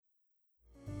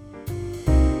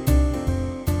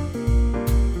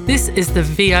This is the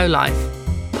VO Life.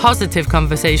 Positive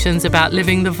conversations about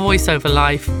living the voiceover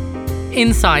life.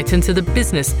 Insight into the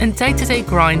business and day-to-day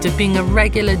grind of being a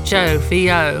regular Joe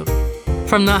VO.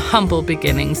 From the humble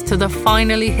beginnings to the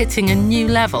finally hitting a new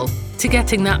level to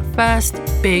getting that first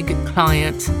big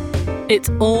client. It's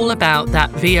all about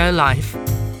that VO life.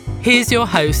 Here's your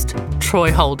host,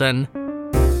 Troy Holden.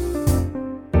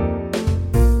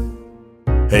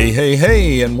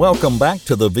 Hey, and welcome back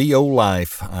to the VO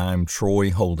Life. I'm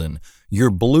Troy Holden, your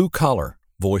blue-collar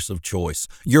voice of choice,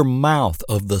 your mouth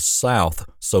of the South,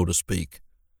 so to speak.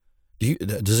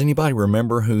 Does anybody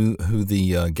remember who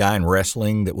the guy in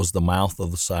wrestling that was the mouth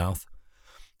of the South?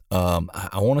 I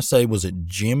want to say, was it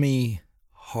Jimmy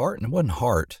Hart? And it wasn't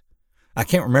Hart. I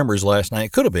can't remember his last name.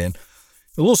 It could have been.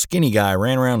 A little skinny guy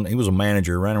ran around. He was a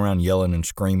manager, ran around yelling and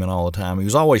screaming all the time. He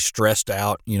was always stressed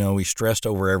out. He stressed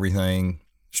over everything.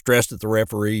 Stressed at the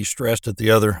referee, stressed at the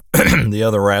other the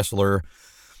other wrestler.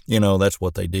 That's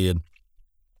what they did.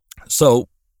 So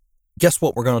guess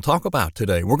what we're going to talk about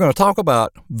today? We're going to talk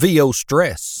about VO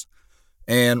stress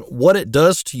and what it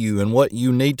does to you and what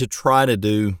you need to try to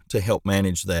do to help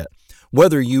manage that.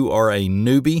 Whether you are a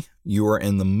newbie, you are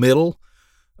in the middle,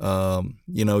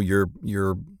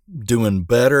 you're doing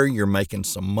better, you're making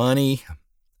some money,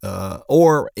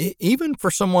 or even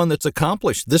for someone that's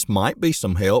accomplished, this might be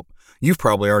some help. You've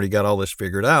probably already got all this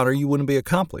figured out or you wouldn't be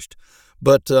accomplished.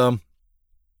 But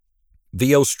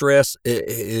VO stress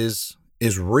is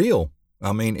real.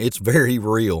 I mean, it's very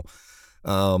real.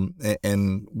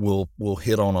 And we'll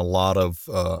hit on a lot of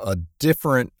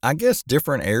different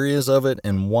areas of it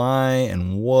and why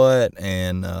and what,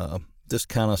 and just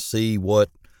kind of see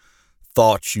what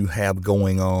thoughts you have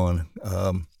going on.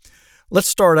 Let's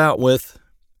start out with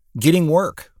getting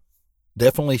work.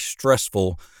 Definitely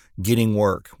stressful. Getting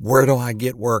work. Where do I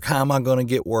get work? How am I going to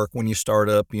get work when you start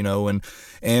up,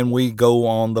 and we go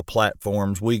on the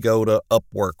platforms. We go to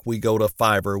Upwork. We go to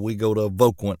Fiverr. We go to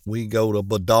Voquent. We go to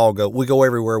Bodalgo. We go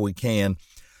everywhere we can.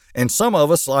 And some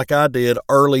of us, like I did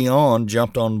early on,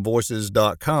 jumped on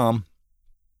voices.com.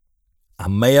 I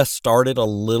may have started a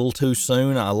little too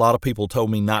soon. A lot of people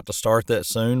told me not to start that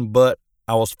soon, but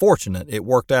I was fortunate. It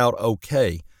worked out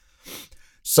okay.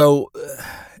 So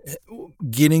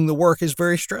getting the work is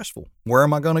very stressful. Where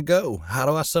am I going to go? How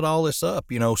do I set all this up?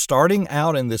 Starting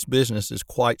out in this business is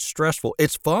quite stressful.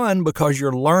 It's fun because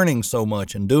you're learning so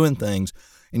much and doing things,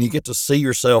 and you get to see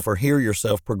yourself or hear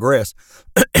yourself progress.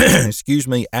 Excuse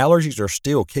me, allergies are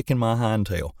still kicking my hind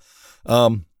tail.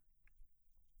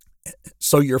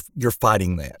 So you're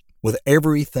fighting that with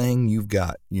everything you've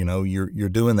got. You're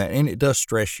doing that, and it does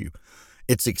stress you.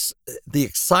 It's the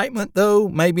excitement, though,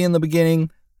 maybe in the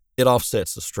beginning, it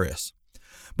offsets the stress.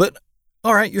 But,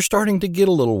 all right, you're starting to get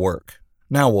a little work.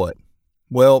 Now what?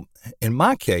 Well, in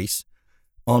my case,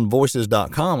 on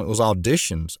voices.com, it was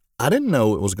auditions. I didn't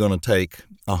know it was going to take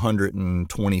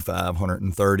 125,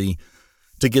 130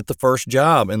 to get the first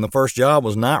job. And the first job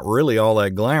was not really all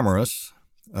that glamorous.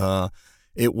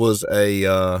 It was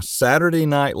a Saturday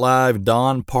Night Live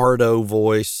Don Pardo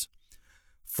voice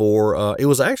it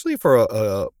was actually for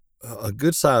a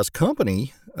good-sized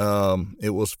company.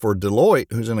 It was for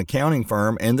Deloitte, who's an accounting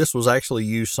firm, and this was actually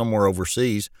used somewhere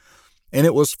overseas. And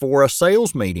it was for a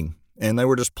sales meeting, and they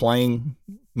were just playing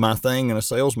my thing in a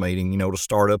sales meeting, to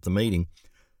start up the meeting.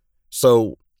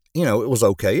 So, it was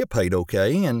okay. It paid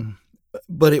okay.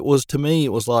 But it was, to me,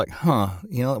 it was like,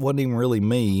 it wasn't even really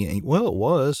me. Well, it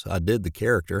was. I did the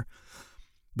character.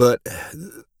 But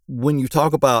when you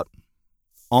talk about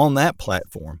on that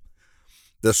platform,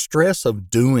 the stress of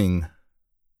doing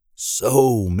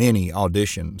so many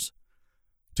auditions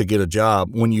to get a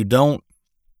job, when you don't,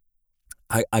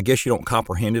 I guess you don't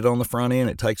comprehend it on the front end.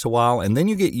 It takes a while, and then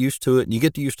you get used to it, and you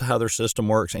get used to how their system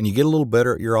works, and you get a little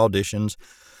better at your auditions.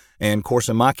 And of course,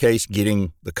 in my case,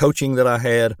 getting the coaching that I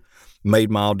had made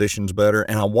my auditions better,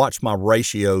 and I watched my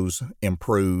ratios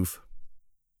improve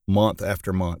month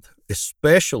after month,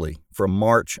 especially from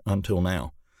March until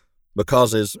now.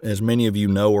 Because as many of you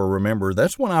know or remember,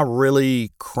 that's when I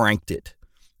really cranked it,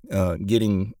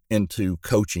 getting into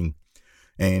coaching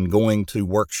and going to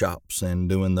workshops and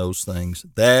doing those things.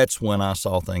 That's when I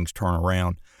saw things turn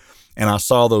around. And I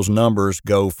saw those numbers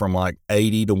go from like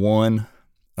 80 to 1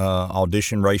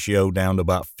 audition ratio down to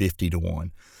about 50 to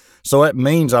 1. So that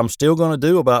means I'm still going to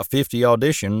do about 50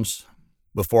 auditions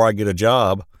before I get a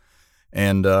job.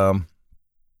 And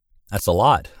that's a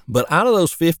lot. But out of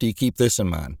those 50, keep this in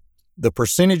mind. The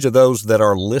percentage of those that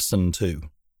are listened to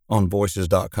on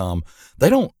voices.com, they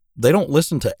don't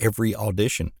listen to every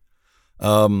audition.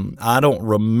 I don't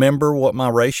remember what my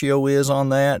ratio is on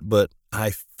that, but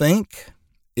I think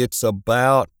it's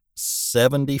about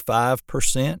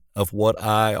 75% of what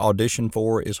I audition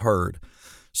for is heard.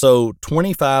 So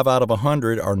 25 out of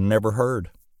 100 are never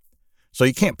heard. So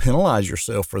you can't penalize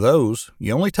yourself for those.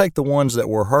 You only take the ones that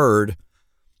were heard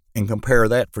and compare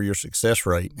that for your success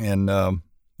rate. And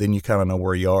then you kind of know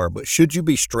where you are. But should you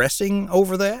be stressing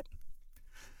over that?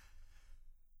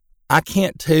 I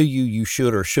can't tell you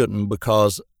should or shouldn't,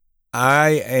 because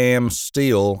I'm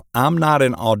not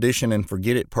an audition and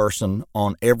forget it person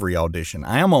on every audition.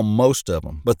 I am on most of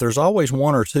them, but there's always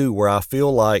one or two where I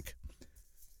feel like,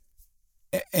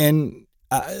 and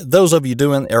those of you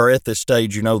are at this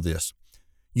stage, you know this.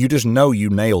 You just know you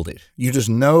nailed it. You just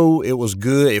know it was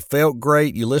good. It felt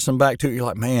great. You listen back to it. You're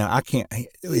like, man,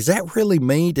 is that really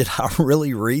me? Did I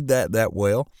really read that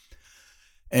well?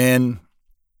 And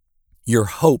your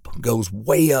hope goes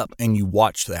way up, and you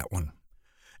watch that one.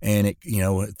 And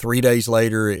 3 days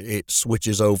later, it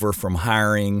switches over from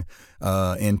hiring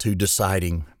into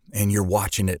deciding, and you're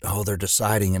watching it. Oh, they're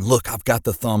deciding, and look, I've got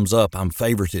the thumbs up. I'm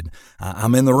favorited.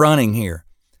 I'm in the running here.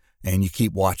 And you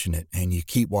keep watching it, and you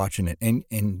keep watching it,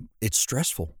 and it's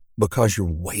stressful because you're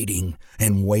waiting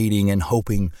and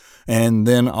hoping, and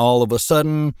then all of a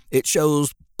sudden it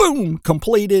shows, boom,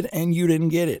 completed, and you didn't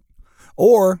get it.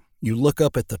 Or you look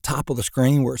up at the top of the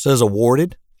screen where it says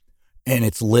awarded, and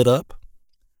it's lit up.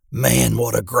 Man,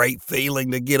 what a great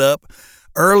feeling to get up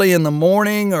early in the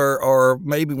morning, or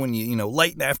maybe when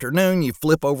late in the afternoon, you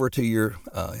flip over to your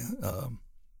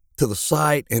to the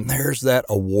site, and there's that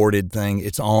awarded thing.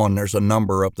 It's on. There's a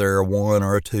number up there, a 1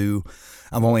 or a 2.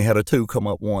 I've only had a 2 come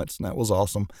up once, and that was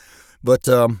awesome. But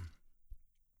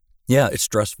yeah, it's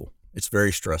stressful. It's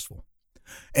very stressful.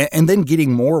 And then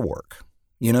getting more work.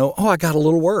 I got a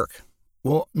little work.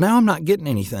 Well, now I'm not getting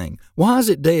anything. Why is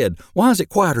it dead? Why is it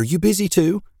quiet? Are you busy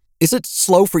too? Is it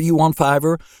slow for you on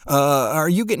Fiverr? Are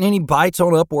you getting any bites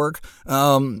on Upwork?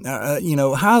 How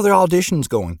are the auditions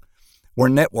going? We're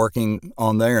networking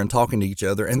on there and talking to each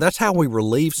other, and that's how we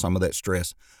relieve some of that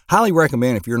stress. Highly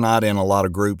recommend, if you're not in a lot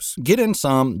of groups, get in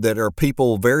some that are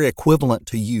people very equivalent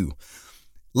to you.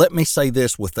 Let me say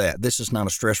this with that. This is not a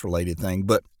stress-related thing,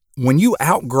 but when you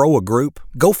outgrow a group,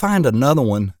 go find another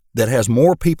one that has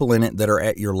more people in it that are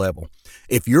at your level.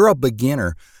 If you're a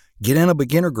beginner, get in a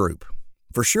beginner group,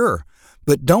 for sure.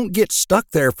 But don't get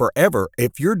stuck there forever.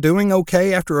 If you're doing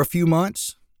okay after a few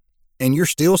months, and you're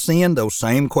still seeing those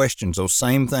same questions, those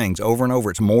same things over and over,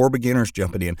 it's more beginners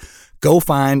jumping in, go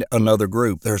find another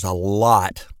group. There's a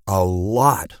lot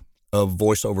of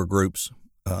voiceover groups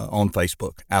on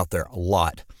Facebook out there, a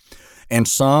lot. And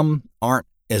some aren't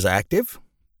as active,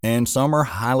 and some are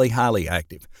highly, highly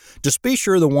active. Just be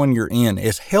sure the one you're in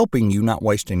is helping you, not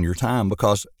wasting your time,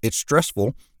 because it's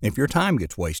stressful if your time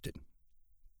gets wasted.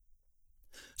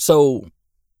 So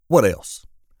what else?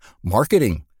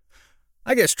 Marketing.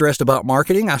 I get stressed about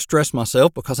marketing. I stress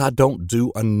myself because I don't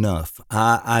do enough.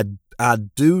 I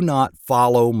do not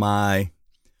follow my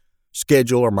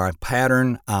schedule or my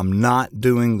pattern. I'm not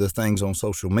doing the things on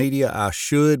social media I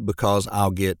should, because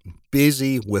I'll get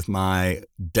busy with my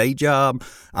day job.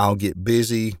 I'll get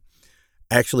busy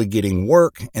actually getting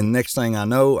work. And next thing I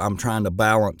know, I'm trying to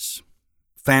balance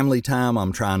family time.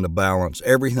 I'm trying to balance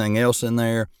everything else in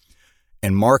there.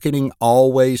 And marketing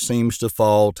always seems to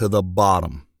fall to the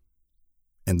bottom.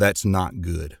 And that's not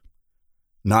good.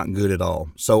 Not good at all.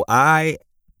 So I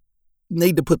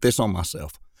need to put this on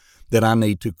myself, that I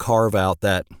need to carve out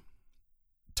that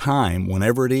time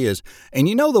whenever it is. And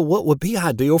what would be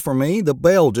ideal for me? The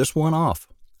bell just went off.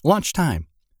 Lunchtime.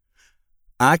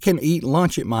 I can eat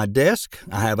lunch at my desk.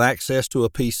 I have access to a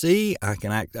PC. I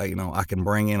can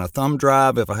bring in a thumb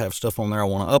drive if I have stuff on there I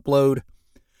want to upload.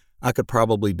 I could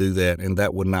probably do that, and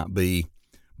that would not be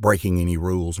breaking any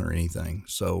rules or anything.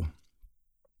 So,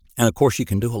 and of course, you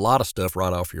can do a lot of stuff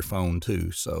right off your phone too.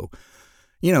 So,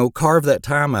 carve that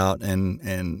time out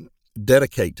and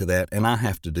dedicate to that, and I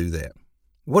have to do that.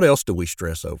 What else do we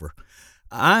stress over?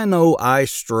 I know I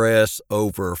stress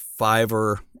over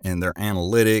Fiverr and their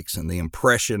analytics and the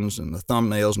impressions and the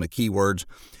thumbnails and the keywords,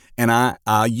 and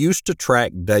I used to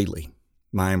track daily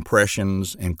my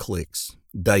impressions and clicks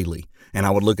daily. And I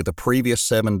would look at the previous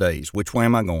 7 days. Which way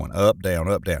am I going? Up, down,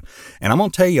 up, down. And I'm going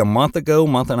to tell you, a month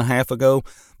and a half ago,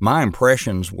 my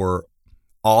impressions were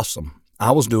awesome.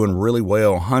 I was doing really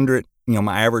well. 100,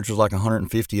 my average was like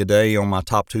 150 a day on my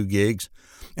top 2 gigs.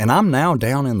 And I'm now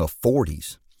down in the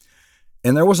 40s.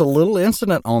 And there was a little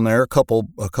incident on there a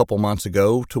couple months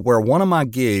ago to where one of my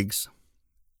gigs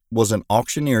was an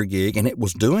auctioneer gig, and it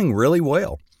was doing really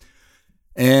well.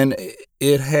 And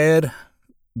it had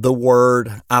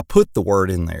I put the word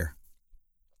in there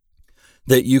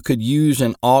that you could use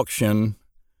an auction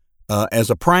as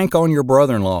a prank on your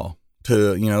brother-in-law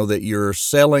to, that you're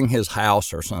selling his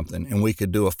house or something, and we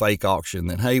could do a fake auction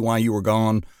that, hey, while you were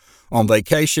gone on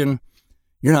vacation,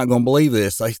 you're not going to believe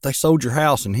this. They sold your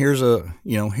house, and here's a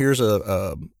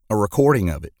recording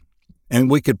of it. And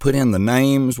we could put in the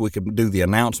names, we could do the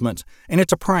announcements, and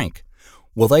it's a prank.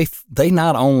 Well, they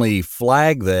not only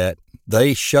flagged that,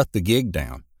 they shut the gig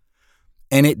down.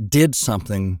 And it did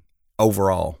something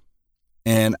overall.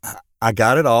 And I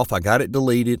got it off, I got it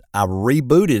deleted, I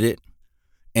rebooted it,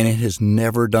 and it has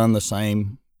never done the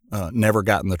same, never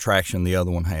gotten the traction the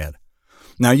other one had.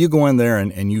 Now you go in there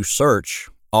and you search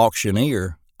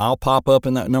auctioneer, I'll pop up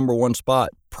in that number one spot,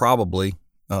 probably,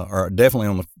 or definitely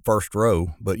on the first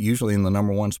row, but usually in the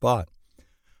number one spot.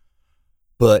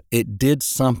 But it did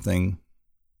something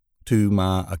to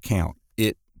my account.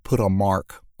 It put a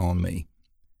mark on me,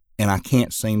 and I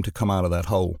can't seem to come out of that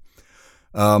hole.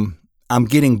 I'm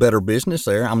getting better business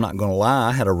there. I'm not going to lie.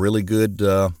 I had a really good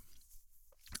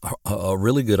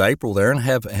April there, and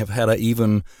have had an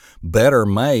even better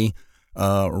May,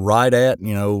 right at,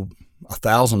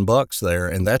 $1,000 there.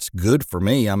 And that's good for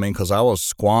me. I mean, cause I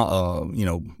was,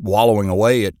 wallowing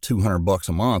away at $200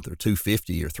 a month or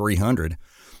 $250 or $300.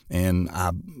 And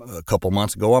a couple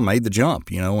months ago, I made the jump,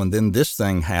 and then this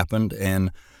thing happened,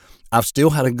 and I've still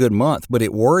had a good month, but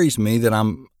it worries me that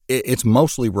it's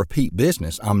mostly repeat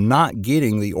business. I'm not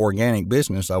getting the organic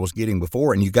business I was getting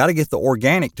before, and you got to get the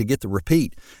organic to get the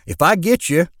repeat. If I get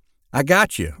you, I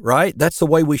got you, right? That's the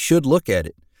way we should look at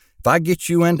it. If I get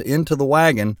you into the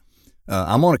wagon,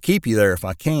 I'm going to keep you there if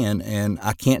I can, and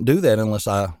I can't do that unless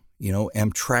I,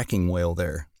 am tracking well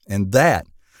there. And that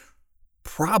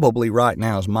probably right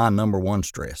now is my number one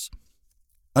stress.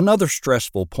 Another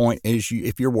stressful point is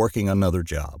if you're working another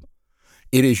job.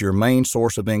 It is your main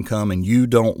source of income, and you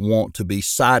don't want to be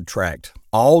sidetracked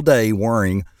all day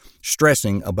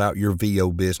stressing about your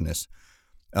VO business.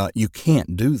 You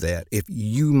can't do that. If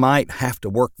you might have to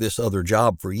work this other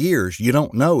job for years, you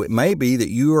don't know. It may be that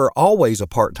you are always a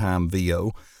part-time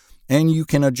VO, and you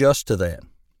can adjust to that.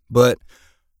 But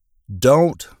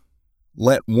don't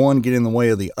let one get in the way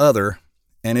of the other.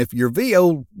 And if your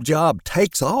VO job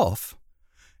takes off,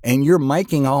 and you're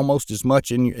making almost as much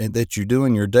that you do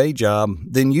in your day job,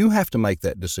 then you have to make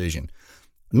that decision.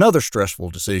 Another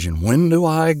stressful decision: when do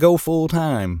I go full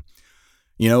time?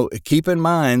 Keep in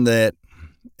mind that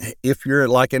if you're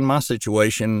like in my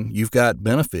situation, you've got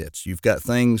benefits, you've got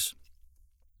things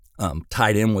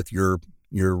tied in with your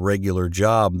regular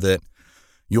job that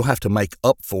you'll have to make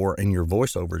up for in your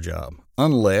voiceover job,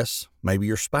 unless maybe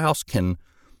your spouse can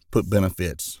put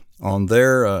benefits on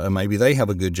their, maybe they have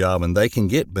a good job and they can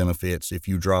get benefits if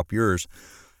you drop yours.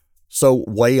 So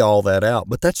weigh all that out,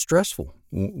 but that's stressful.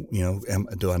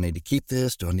 Do I need to keep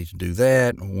this? Do I need to do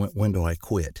that? When do I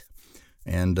quit?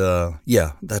 And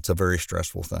that's a very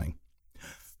stressful thing.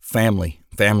 Family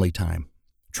time.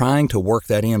 Trying to work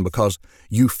that in because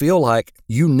you feel like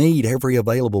you need every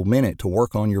available minute to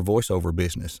work on your voiceover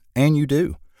business, and you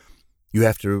do. You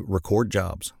have to record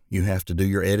jobs. You have to do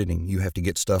your editing. You have to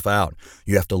get stuff out.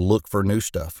 You have to look for new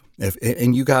stuff.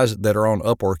 And you guys that are on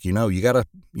Upwork, you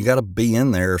gotta be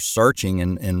in there searching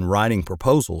and writing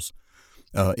proposals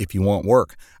if you want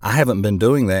work. I haven't been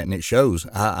doing that, and it shows.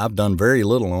 I've done very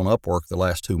little on Upwork the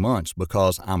last 2 months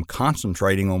because I'm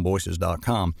concentrating on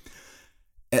Voices.com.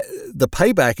 The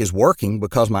payback is working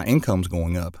because my income's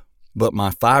going up, but my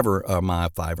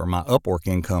Upwork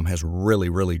income has really,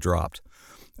 really dropped.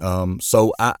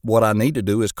 So what I need to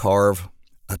do is carve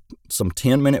some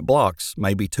 10-minute blocks,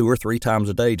 maybe 2 or 3 times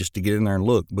a day, just to get in there and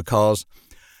look, because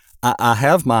I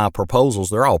have my proposals.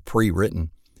 They're all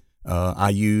pre-written. I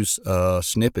use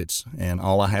snippets, and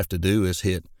all I have to do is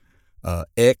hit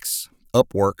X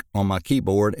Upwork on my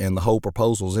keyboard, and the whole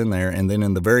proposal's in there. And then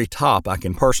in the very top, I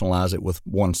can personalize it with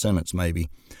one sentence maybe.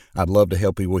 I'd love to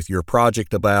help you with your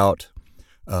project about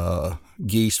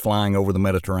geese flying over the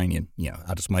Mediterranean.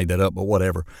 I just made that up, but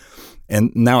whatever.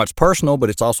 And now it's personal, but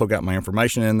it's also got my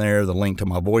information in there, the link to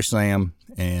my VoiceZam,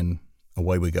 and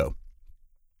away we go.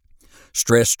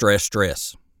 Stress.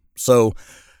 So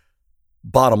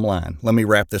bottom line, let me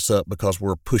wrap this up because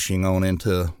we're pushing on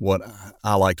into what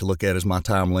I like to look at as my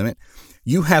time limit.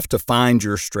 You have to find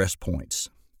your stress points,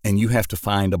 and you have to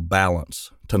find a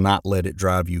balance to not let it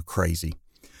drive you crazy.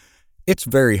 It's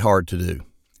very hard to do.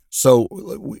 So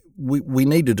we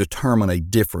need to determine a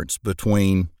difference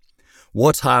between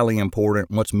what's highly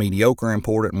important, what's mediocre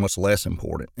important, and what's less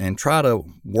important, and try to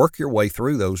work your way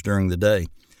through those during the day.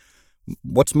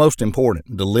 What's most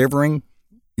important? Delivering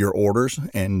your orders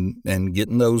and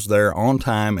getting those there on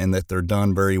time and that they're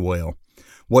done very well.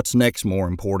 What's next more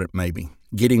important maybe?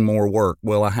 Getting more work.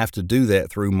 Well, I have to do that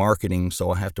through marketing,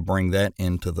 so I have to bring that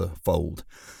into the fold.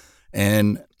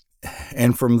 And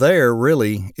from there,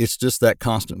 really, it's just that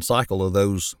constant cycle of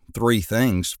those three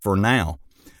things for now.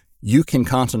 You can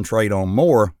concentrate on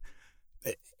more.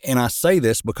 And I say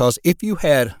this because if you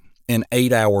had an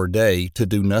 8-hour day to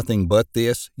do nothing but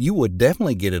this, you would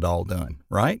definitely get it all done,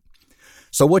 right?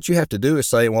 So what you have to do is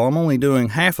say, well, I'm only doing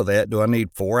half of that. Do I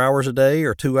need 4 hours a day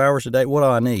or 2 hours a day? What do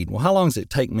I need? Well, how long does it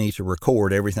take me to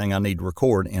record everything I need to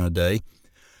record in a day?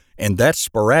 And that's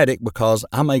sporadic because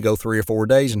I may go 3 or 4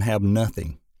 days and have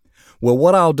nothing. Well,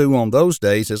 what I'll do on those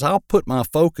days is I'll put my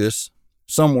focus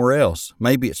somewhere else.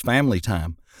 Maybe it's family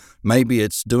time. Maybe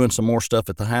it's doing some more stuff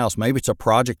at the house. Maybe it's a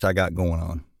project I got going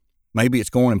on. Maybe it's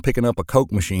going and picking up a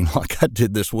Coke machine like I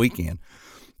did this weekend,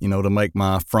 to make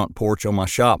my front porch on my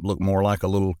shop look more like a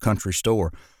little country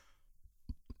store.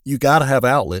 You got to have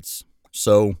outlets.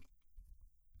 So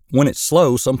when it's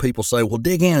slow, some people say, well,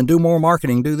 dig in and do more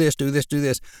marketing, do this, do this, do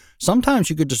this. Sometimes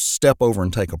you could just step over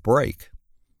and take a break,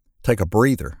 take a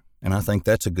breather. And I think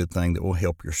that's a good thing that will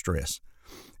help your stress.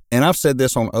 And I've said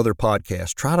this on other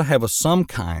podcasts, try to have a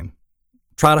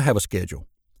schedule,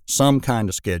 some kind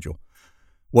of schedule,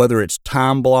 whether it's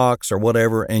time blocks or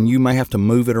whatever, and you may have to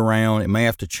move it around. It may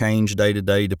have to change day to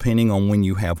day depending on when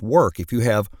you have work. If you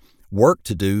have work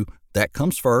to do, that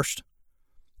comes first,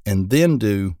 and then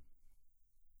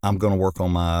I'm going to work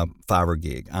on my Fiverr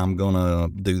gig. I'm going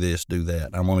to do this, do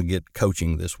that. I'm going to get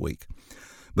coaching this week,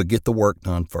 but get the work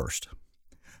done first.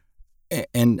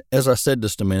 And as I said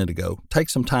just a minute ago, take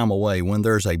some time away when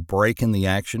there's a break in the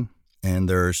action and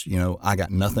there's, I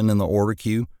got nothing in the order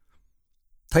queue.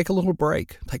 Take a little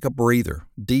break, take a breather,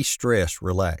 de-stress,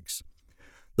 relax.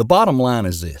 The bottom line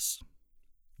is this: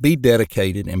 be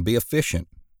dedicated and be efficient,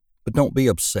 but don't be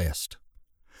obsessed.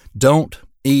 Don't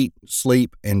eat,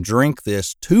 sleep, and drink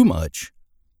this too much,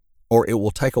 or it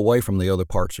will take away from the other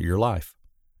parts of your life.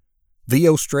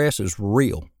 VO stress is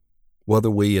real.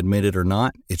 Whether we admit it or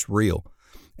not, it's real.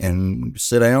 And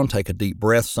sit down, take a deep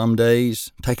breath some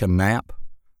days, take a nap.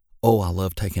 Oh, I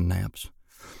love taking naps.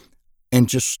 And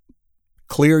just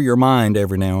clear your mind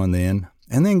every now and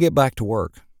then get back to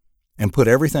work and put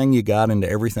everything you got into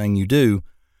everything you do.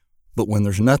 But when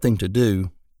there's nothing to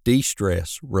do,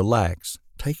 de-stress, relax,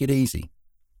 take it easy.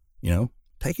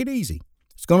 Take it easy.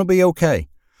 It's going to be okay.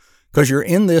 Because you're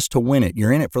in this to win it.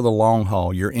 You're in it for the long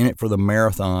haul. You're in it for the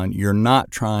marathon. You're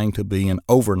not trying to be an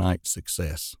overnight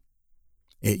success.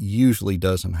 It usually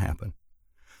doesn't happen.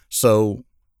 So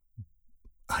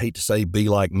I hate to say be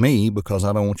like me, because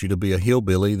I don't want you to be a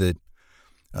hillbilly that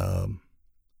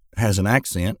has an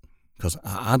accent, because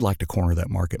I'd like to corner that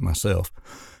market myself.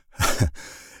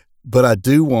 But I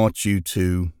do want you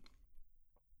to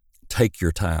take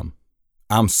your time.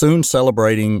 I'm soon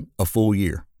celebrating a full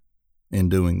year in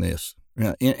doing this.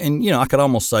 And I could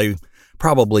almost say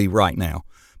probably right now,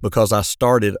 because I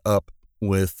started up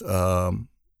with the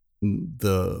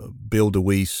Bill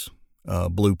DeWeese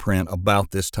blueprint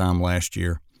about this time last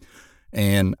year.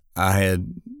 And I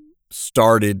had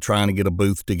started trying to get a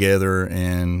booth together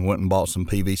and went and bought some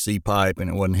PVC pipe, and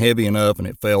it wasn't heavy enough, and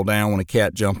it fell down when a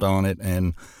cat jumped on it,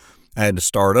 and I had to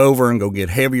start over and go get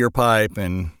heavier pipe.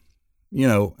 And,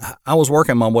 I was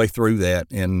working my way through that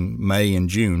in May and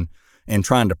June, and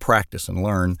trying to practice and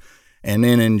learn. And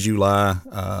then in July,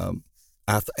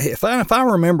 if I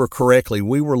remember correctly,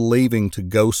 we were leaving to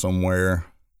go somewhere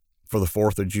for the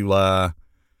 4th of July.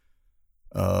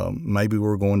 Maybe we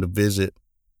were going to visit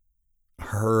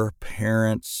her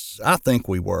parents. I think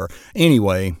we were.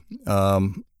 Anyway,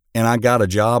 and I got a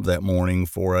job that morning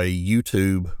for a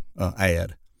YouTube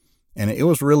ad. And it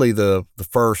was really the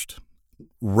first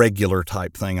regular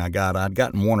type thing I got. I'd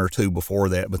gotten one or two before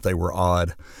that, but they were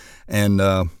odd. And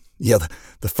the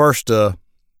first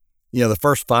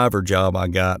Fiverr job I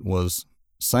got was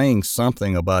saying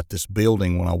something about this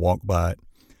building when I walked by it.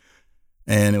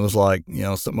 And it was like,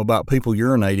 something about people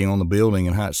urinating on the building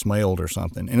and how it smelled or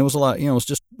something. And it was like, it was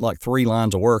just like 3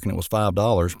 lines of work, and it was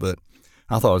 $5. But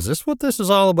I thought, is this what this is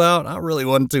all about? I really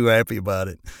wasn't too happy about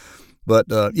it. But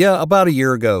about a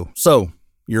year ago. So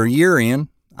you're a year in.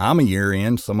 I'm a year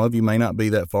in. Some of you may not be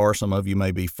that far. Some of you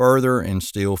may be further and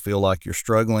still feel like you're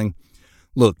struggling.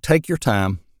 Look, take your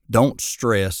time. Don't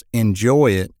stress.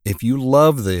 Enjoy it. If you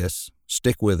love this,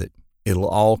 stick with it. It'll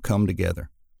all come together.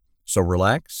 So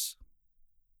relax.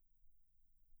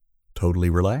 Totally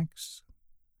relax.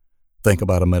 Think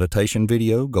about a meditation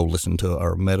video. Go listen to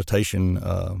our meditation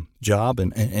job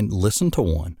and listen to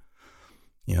one.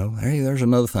 Hey, there's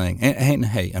another thing. And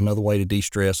hey, another way to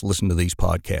de-stress, listen to these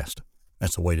podcasts.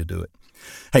 That's the way to do it.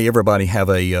 Hey, everybody, have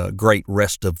a great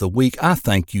rest of the week. I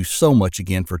thank you so much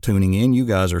again for tuning in. You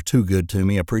guys are too good to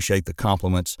me. I appreciate the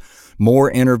compliments. More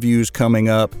interviews coming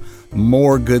up,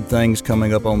 more good things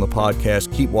coming up on the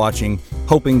podcast. Keep watching,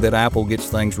 hoping that Apple gets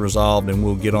things resolved and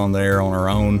we'll get on there on our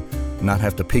own, not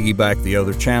have to piggyback the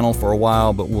other channel for a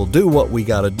while, but we'll do what we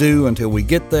got to do until we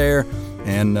get there,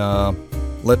 and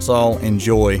let's all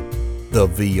enjoy the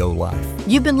VO life.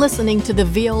 You've been listening to the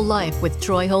VO Life with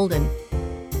Troy Holden.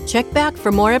 Check back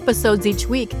for more episodes each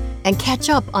week and catch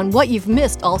up on what you've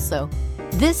missed also.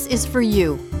 This is for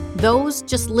you, those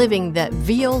just living that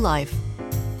VO life.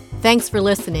 Thanks for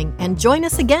listening and join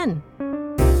us again.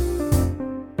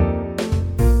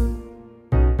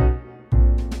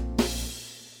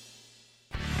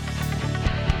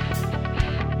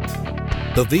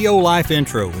 The VO Life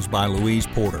intro is by Louise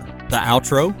Porter. The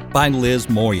outro by Liz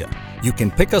Moya. You can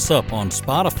pick us up on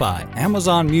Spotify,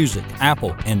 Amazon Music,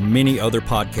 Apple, and many other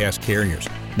podcast carriers.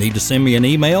 Need to send me an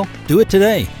email? Do it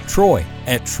today.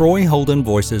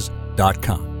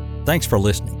 Troy@TroyHoldenVoices.com. Thanks for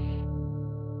listening.